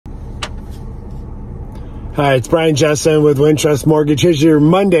Hi, it's Brian Jessen with Wintrust Mortgage. Here's your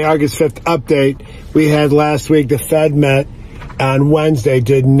Monday, August 5th update. We had last week, the Fed met on Wednesday,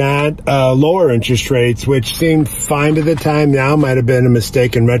 did not lower interest rates, which seemed fine at the time. Now might have been a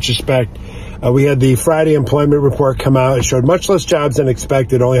mistake in retrospect. We had the Friday employment report come out. It showed much less jobs than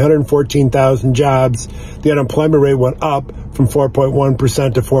expected, only 114,000 jobs. The unemployment rate went up from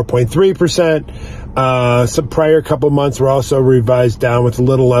 4.1% to 4.3%. Some prior couple months were also revised down with a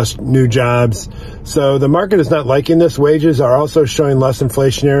little less new jobs. So the market is not liking this. Wages are also showing less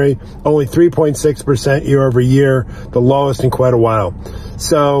inflationary, only 3.6% year over year, the lowest in quite a while.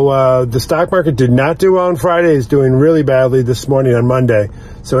 So the stock market did not do well on Friday. It's doing really badly this morning on Monday.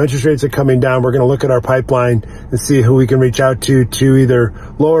 So interest rates are coming down. We're going to look at our pipeline and see who we can reach out to either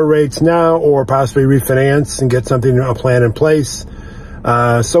lower rates now or possibly refinance and get something, a plan in place.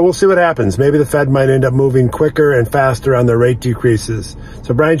 So we'll see what happens. Maybe the Fed might end up moving quicker and faster on their rate decreases.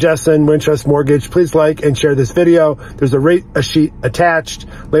 So Brian Jessen, Wintrust Mortgage, please like and share this video. There's a sheet attached.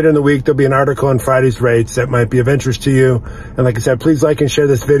 Later in the week, there'll be an article on Friday's rates that might be of interest to you. And like I said, please like and share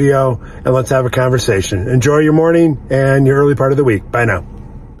this video and let's have a conversation. Enjoy your morning and your early part of the week. Bye now.